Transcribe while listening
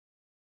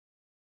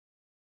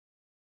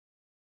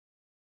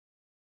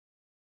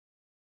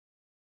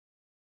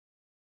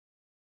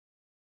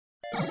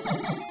Mario,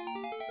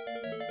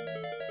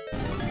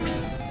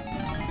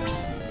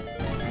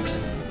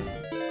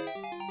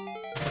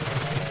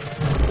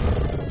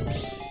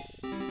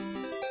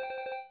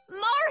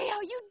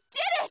 you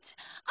did it!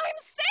 I'm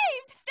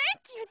saved!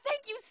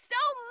 Thank you so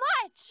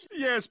much!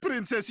 Yes,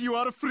 Princess, you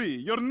are free.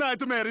 Your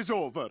nightmare is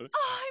over.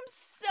 Oh, I'm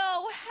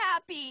so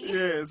happy!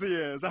 Yes,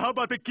 yes. How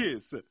about a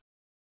kiss?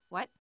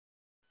 What?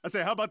 I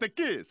say, how about a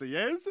kiss,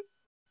 yes?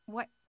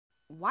 What?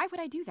 Why would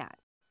I do that?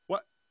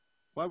 What?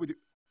 Why would you...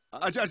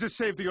 I just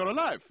saved your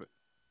life.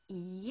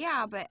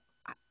 Yeah, but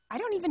I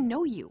don't even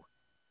know you.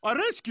 I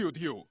rescued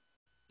you.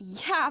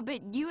 Yeah,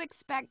 but you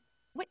expect...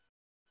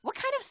 What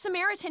kind of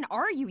Samaritan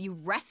are you? You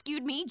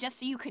rescued me just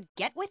so you could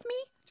get with me?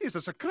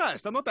 Jesus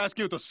Christ, I'm not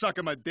asking you to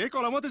suck my dick.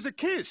 All I want is a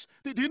kiss.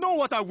 Do you know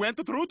what I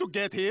went through to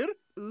get here?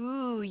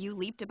 Ooh, you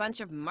leaped a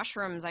bunch of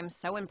mushrooms. I'm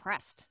so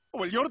impressed.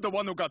 Well, you're the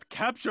one who got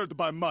captured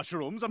by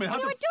mushrooms. I mean, how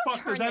the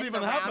fuck does that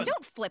even happen?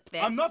 Don't flip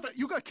this. I'm not...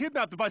 You got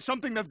kidnapped by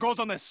something that goes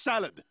on a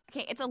salad.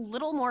 Okay, it's a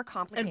little more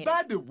complicated. And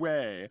by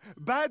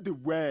the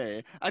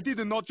way, I did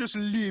not just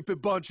leap a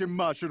bunch of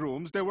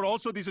mushrooms. There were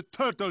also these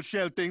turtle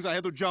shell things I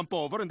had to jump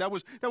over, and that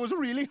was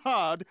really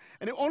hard.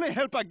 And the only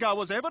help I got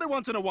was every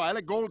once in a while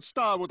a gold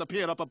star would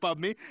appear up above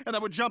me, and I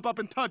would jump up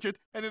and touch it,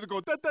 and it would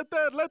go let,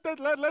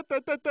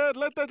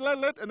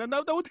 and then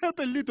that would help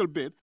a little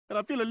bit, and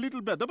I feel a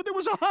little better. But it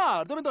was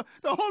hard. I mean,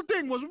 the whole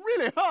thing was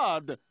really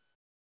hard.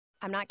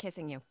 I'm not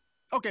kissing you.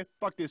 Okay,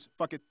 fuck this.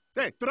 Fuck it.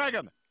 Hey,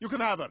 dragon, you can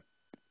have her.